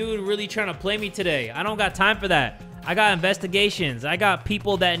 This dude really trying to play me today. I don't got time for that. I got investigations. I got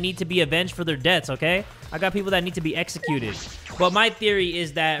people that need to be avenged for their deaths, okay? I got people that need to be executed. But my theory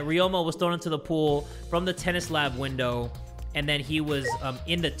is that Ryoma was thrown into the pool from the tennis lab window, and then he was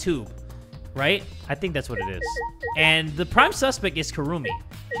in the tube, right? I think that's what it is. And the prime suspect is Kurumi.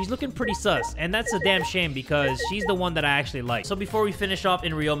 She's looking pretty sus, and that's a damn shame because she's the one that I actually like. So before we finish off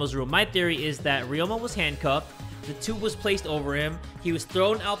in Ryoma's room, my theory is that Ryoma was handcuffed, the tube was placed over him, he was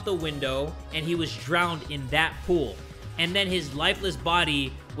thrown out the window, and he was drowned in that pool. And then his lifeless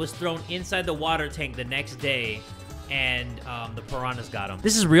body was thrown inside the water tank the next day, and the piranhas got him.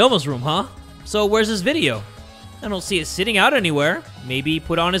 This is Ryoma's room, huh? So where's his video? I don't see it sitting out anywhere. Maybe he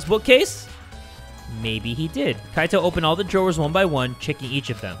put on his bookcase? Maybe he did. Kaito opened all the drawers one by one, checking each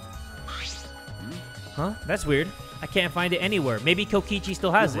of them. Huh? That's weird. I can't find it anywhere. Maybe Kokichi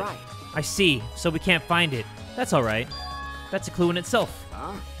still has it. Right. I see. So we can't find it. That's all right. That's a clue in itself.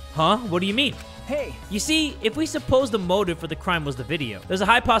 Huh? What do you mean? Hey. You see, if we suppose the motive for the crime was the video, there's a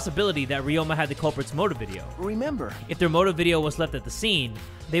high possibility that Ryoma had the culprit's motive video. Remember. If their motive video was left at the scene,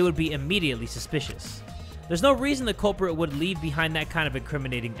 they would be immediately suspicious. There's no reason the culprit would leave behind that kind of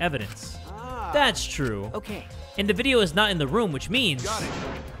incriminating evidence. That's true. Okay. And the video is not in the room, which means... Got it.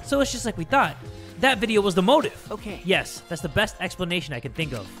 So it's just like we thought. That video was the motive. Okay. Yes, that's the best explanation I can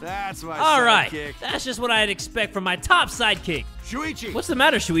think of. That's my All right, sidekick. that's just what I'd expect from my top sidekick. Shuichi! What's the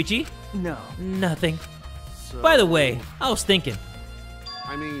matter, Shuichi? No. Nothing. So, By the way, I was thinking,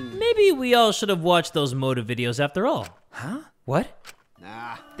 I mean... maybe we all should have watched those motive videos after all. Huh? What?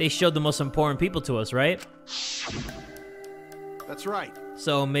 Nah, They showed the most important people to us, right? that's right.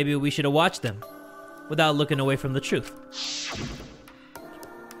 So maybe we should have watched them without looking away from the truth.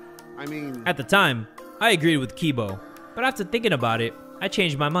 I mean... At the time, I agreed with Kibo, but after thinking about it, I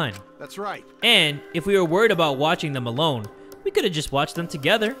changed my mind. That's right. And if we were worried about watching them alone, we could have just watched them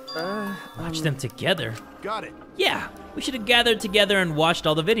together. Watch them together? Got it. Yeah, we should have gathered together and watched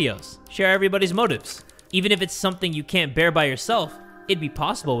all the videos. Share everybody's motives. Even if it's something you can't bear by yourself, it'd be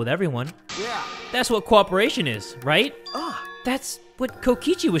possible with everyone. Yeah. That's what cooperation is, right? Ah. That's what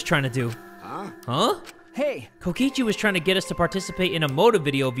Kokichi was trying to do. Huh? Hey. Kokichi was trying to get us to participate in a motive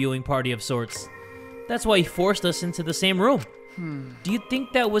video viewing party of sorts. That's why he forced us into the same room. Do you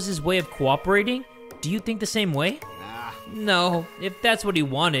think that was his way of cooperating? Do you think the same way? Nah. No, if that's what he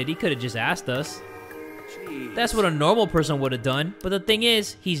wanted, he could have just asked us. Jeez. That's what a normal person would have done, but the thing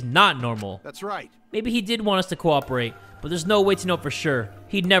is, he's not normal. That's right. Maybe he did want us to cooperate, but there's no way to know for sure.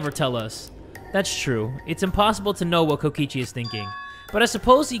 He'd never tell us. That's true. It's impossible to know what Kokichi is thinking. But I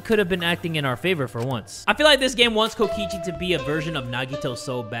suppose he could have been acting in our favor for once. I feel like this game wants Kokichi to be a version of Nagito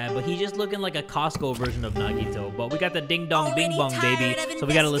so bad, but he's just looking like a Costco version of Nagito. But we got the ding dong bing bong baby, so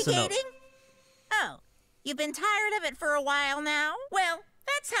we gotta listen up. Oh, you've been tired of it for a while now? Well,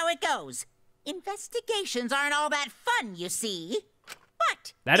 that's how it goes. Investigations aren't all that fun, you see.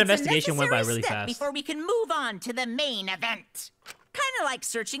 But That it's investigation a went by necessary really step fast. before we can move on to the main event. Kind of like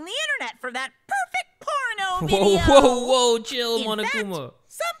searching the internet for that perfect porno Whoa, video. whoa, whoa, chill, In fact, Monokuma.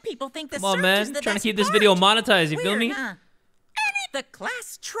 some people think the Come on, search man. is the Trying to best keep this part. video monetized, you feel Weird, me? huh? The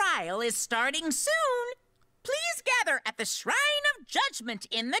class trial is starting soon. Please gather at the Shrine of Judgment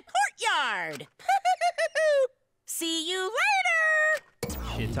in the courtyard. See you later.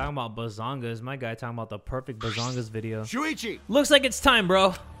 Shit, talking about bazongas. My guy talking about the perfect bazongas video. Shuichi! Looks like it's time,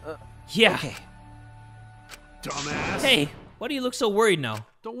 bro. Yeah. Okay. Dumbass. Hey, why do you look so worried now?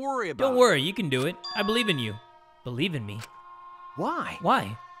 Don't worry about Don't worry, you can do it. I believe in you. Believe in me. Why?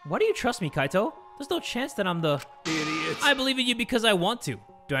 Why? Why do you trust me, Kaito? There's no chance that I'm the... it. Idiots. I believe in you because I want to.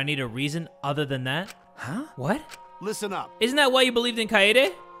 Do I need a reason other than that? Huh? What? Listen up. Isn't that why you believed in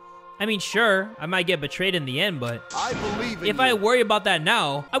Kaede? I mean, sure, I might get betrayed in the end, but I believe in if you. I worry about that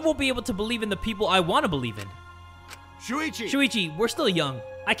now, I won't be able to believe in the people I want to believe in. Shuichi! Shuichi, we're still young.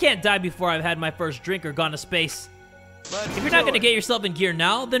 I can't die before I've had my first drink or gone to space. Let's If you're not do gonna it. get yourself in gear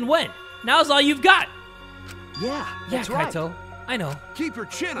now, then when? Now's all you've got. Yeah, Yeah, that's right. Kaito. I know. Keep your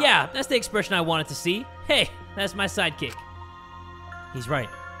chin up. Yeah, that's the expression I wanted to see. Hey, that's my sidekick. He's right.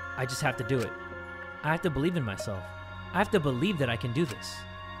 I just have to do it. I have to believe in myself. I have to believe that I can do this.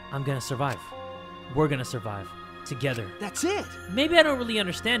 I'm gonna survive. We're gonna survive. Together. That's it. Maybe I don't really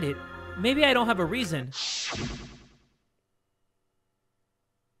understand it. Maybe I don't have a reason.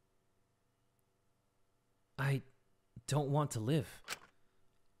 I don't want to live.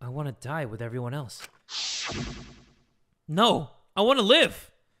 I want to die with everyone else. No, I want to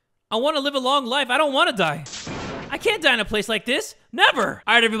live. I want to live a long life. I don't want to die. I can't die in a place like this. Never.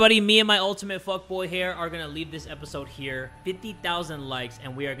 All right, everybody. Me and my ultimate fuckboy here are going to leave this episode here. 50,000 likes,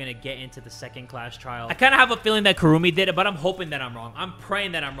 and we are going to get into the second class trial. I kind of have a feeling that Kurumi did it, but I'm hoping that I'm wrong. I'm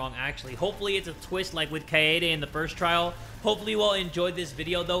praying that I'm wrong, actually. Hopefully, it's a twist like with Kaede in the first trial. Hopefully, you all enjoyed this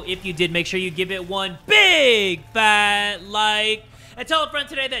video, though. If you did, make sure you give it one big fat like. And tell a friend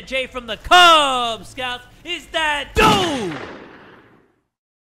today that Jay from the Kubz Scouts is that dude!